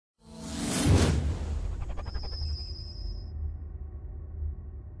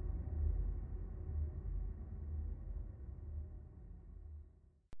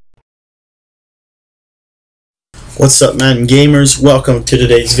What's up, Madden gamers? Welcome to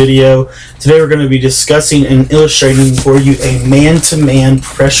today's video. Today we're going to be discussing and illustrating for you a man-to-man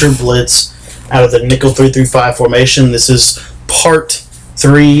pressure blitz out of the nickel 3-3-5 formation. This is part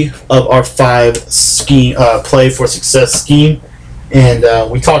 3 of our 5 scheme play for success scheme. And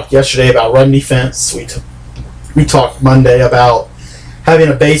we talked yesterday about run defense. We talked Monday about having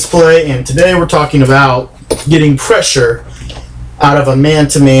a base play, and today we're talking about getting pressure out of a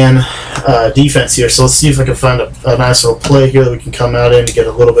man-to-man defense here. So let's see if I can find a nice little play here that we can come out in to get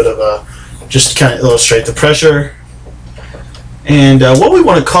a little bit of a, just to kind of illustrate the pressure. And what we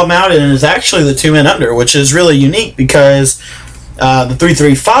want to come out in is actually the 2-man under, which is really unique because the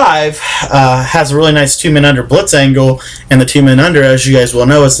 3-3-5 has a really nice 2-man under blitz angle, and the 2-man under, as you guys will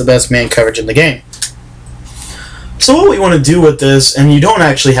know, is the best man coverage in the game. So what we want to do with this, and you don't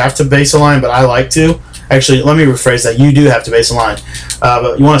actually have to base a line, but I like to. Actually, let me rephrase that. You do have to base a line.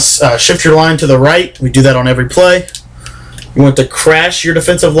 But you want to shift your line to the right. We do that on every play. You want to crash your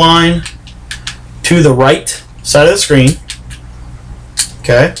defensive line to the right side of the screen.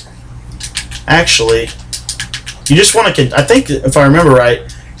 Okay. Actually, you just want to, I think if I remember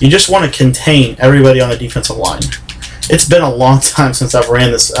right, you just want to contain everybody on the defensive line. It's been a long time since I've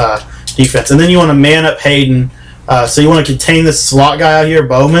ran this defense. And then you want to man up Hayden. So you want to contain this slot guy out here,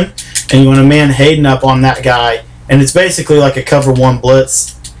 Bowman. And you want to man Hayden up on that guy, and it's basically like a cover 1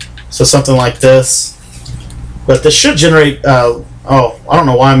 blitz, so something like this. But this should generate, oh, I don't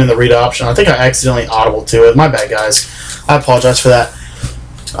know why I'm in the read option. I think I accidentally audible to it. My bad, guys. I apologize for that.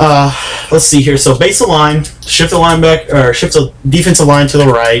 Let's see here. So base a line, shift the linebacker, or shift the defensive line to the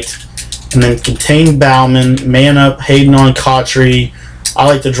right, and then contain Bowman, man up Hayden on Cottree. I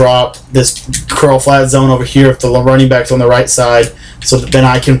like to drop this curl flat zone over here if the running back's on the right side, so that then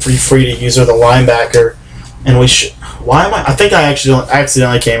I can be free to use her the linebacker. And we should. Why am I think I actually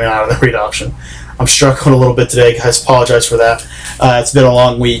accidentally came in out of the read option. I'm struggling a little bit today, guys. Apologize for that. It's been a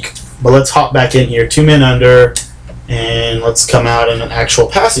long week, but let's hop back in here. 2-man under, and let's come out in an actual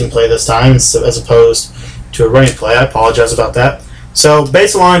passing play this time as opposed to a running play. I apologize about that. So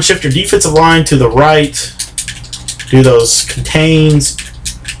base line, shift your defensive line to the right. Do those contains,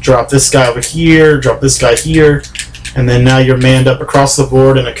 drop this guy over here, drop this guy here, and then now you're manned up across the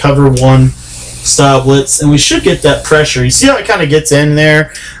board in a cover 1 style blitz, and we should get that pressure. You see how it kind of gets in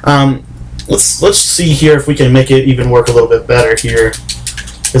there? Let's see here if we can make it even work a little bit better here,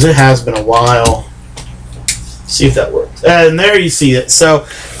 because it has been a while. See if that works. And there you see it. So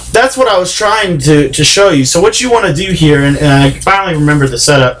that's what I was trying to show you. So what you want to do here, and I finally remembered the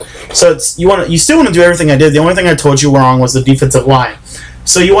setup. So it's you still want to do everything I did. The only thing I told you wrong was the defensive line.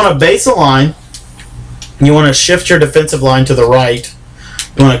 So you want to base a line. You want to shift your defensive line to the right.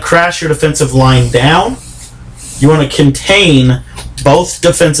 You want to crash your defensive line down. You want to contain both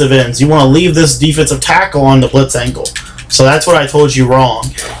defensive ends. You want to leave this defensive tackle on the blitz angle. So that's what I told you wrong.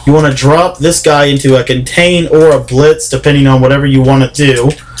 You want to drop this guy into a contain or a blitz, depending on whatever you want to do.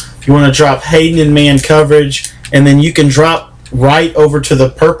 You want to drop Hayden in man coverage, and then you can drop right over to the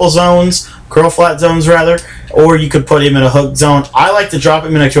purple zones, curl flat zones rather, or you could put him in a hook zone. I like to drop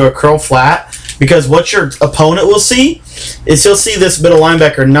him into a curl flat, because what your opponent will see is he'll see this middle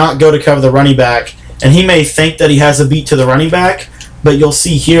linebacker not go to cover the running back, and he may think that he has a beat to the running back, but you'll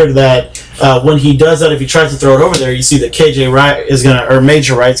see here that when he does that, if he tries to throw it over there, you see that KJ Wright is going to, or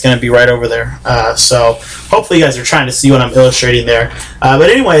Major Wright's going to be right over there. So hopefully you guys are trying to see what I'm illustrating there. But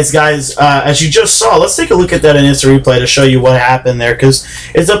anyways, guys, as you just saw, let's take a look at that in instant replay to show you what happened there, because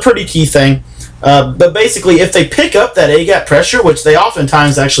it's a pretty key thing. But basically, if they pick up that A-gap pressure, which they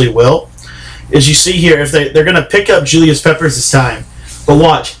oftentimes actually will, as you see here, if they're going to pick up Julius Peppers this time. But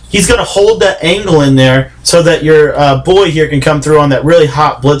watch, he's going to hold that angle in there so that your boy here can come through on that really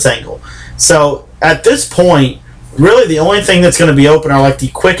hot blitz angle. So at this point, really the only thing that's going to be open are like the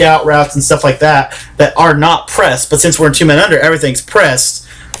quick out routes and stuff like that that are not pressed. But since we're in 2-man under, everything's pressed.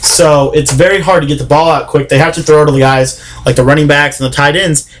 So it's very hard to get the ball out quick. They have to throw it to the guys like the running backs and the tight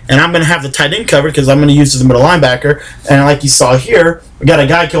ends. And I'm going to have the tight end covered because I'm going to use the middle linebacker. And like you saw here, we got a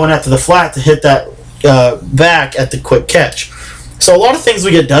guy going out to the flat to hit that back at the quick catch. So a lot of things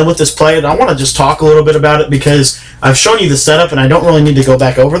we get done with this play, and I want to just talk a little bit about it because I've shown you the setup and I don't really need to go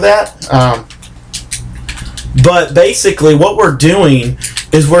back over that. But basically what we're doing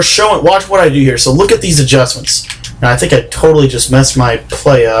is we're showing, watch what I do here. So look at these adjustments. Now I think I totally just messed my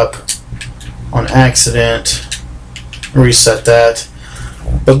play up on accident. Reset that.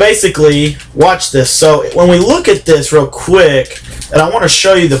 But basically, watch this. So when we look at this real quick, and I want to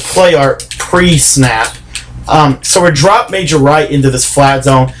show you the play art pre-snap. So we drop Major Wright into this flat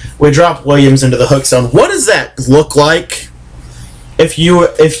zone. We drop Williams into the hook zone. What does that look like if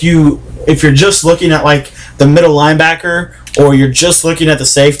you if you're just looking at like the middle linebacker or you're just looking at the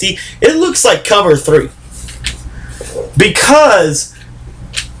safety, it looks like cover 3 because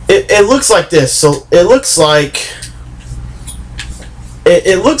it looks like this. So it looks like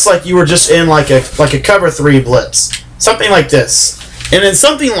you were just in like a cover 3 blitz, something like this. And in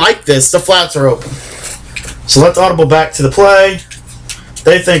something like this, the flats are open. So let's audible back to the play.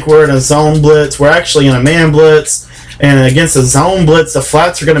 They think we're in a zone blitz. We're actually in a man blitz. And against a zone blitz, the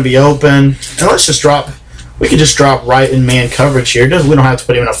flats are going to be open. And let's just drop. We could just drop right in man coverage here. We don't have to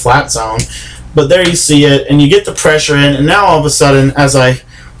put him in a flat zone. But there you see it. And you get the pressure in. And now all of a sudden, as I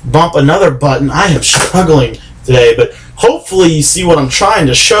bump another button, I am struggling today. But hopefully you see what I'm trying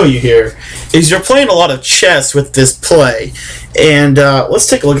to show you here. Is you're playing a lot of chess with this play. And let's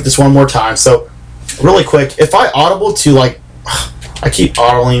take a look at this one more time. So really quick, if I audible to like... I keep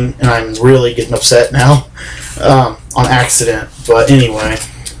audibling, and I'm really getting upset now on accident. But anyway,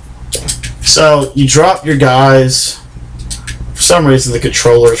 so you drop your guys. For some reason, the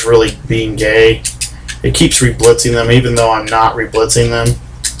controller is really being gay. It keeps re-blitzing them, even though I'm not re-blitzing them.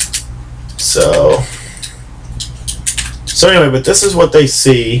 So anyway, but this is what they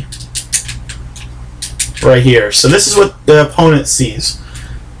see right here. So this is what the opponent sees.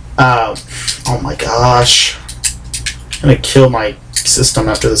 Oh my gosh. I'm going to kill my system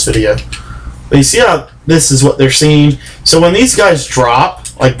after this video. But you see how this is what they're seeing? So when these guys drop,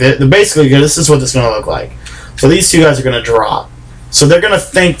 like basically this is what it's going to look like. So these two guys are going to drop. So they're going to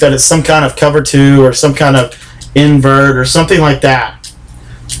think that it's some kind of cover 2 or some kind of invert or something like that.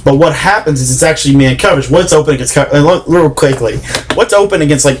 But what happens is it's actually man coverage. What's open against real quickly? What's open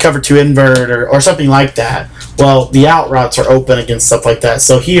against like cover 2 invert or something like that? Well, the out routes are open against stuff like that.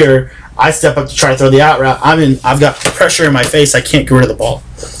 So here I step up to try to throw the out route. I've got pressure in my face. I can't get rid of the ball.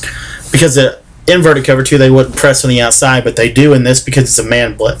 Because the inverted cover 2, they wouldn't press on the outside, but they do in this because it's a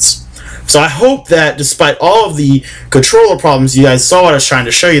man blitz. So I hope that despite all of the controller problems, you guys saw what I was trying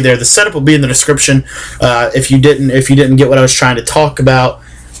to show you there. The setup will be in the description if you didn't get what I was trying to talk about.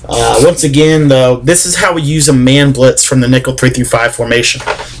 Once again, though, this is how we use a man blitz from the nickel 3-5 formation.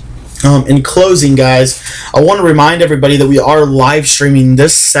 In closing, guys, I want to remind everybody that we are live streaming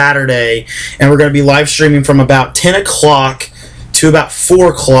this Saturday, and we're going to be live streaming from about 10 o'clock to about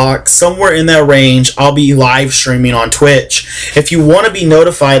 4 o'clock, somewhere in that range. I'll be live streaming on Twitch. If you want to be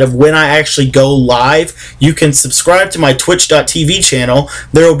notified of when I actually go live, you can subscribe to my twitch.tv channel.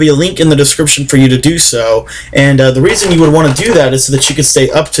 There will be a link in the description for you to do so. And the reason you would want to do that is so that you can stay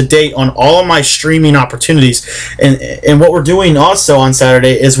up to date on all of my streaming opportunities. And what we're doing also on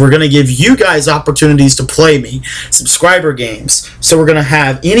Saturday is we're going to give you guys opportunities to play me, subscriber games. So we're going to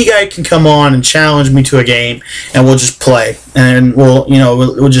have any guy can come on and challenge me to a game, and we'll just play. And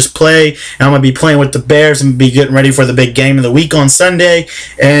we'll just play, and I'm gonna be playing with the Bears and be getting ready for the big game of the week on Sunday.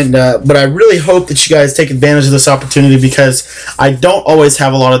 And but I really hope that you guys take advantage of this opportunity, because I don't always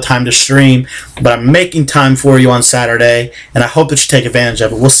have a lot of time to stream, but I'm making time for you on Saturday, and I hope that you take advantage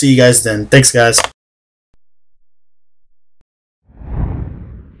of it. We'll see you guys then. Thanks, guys.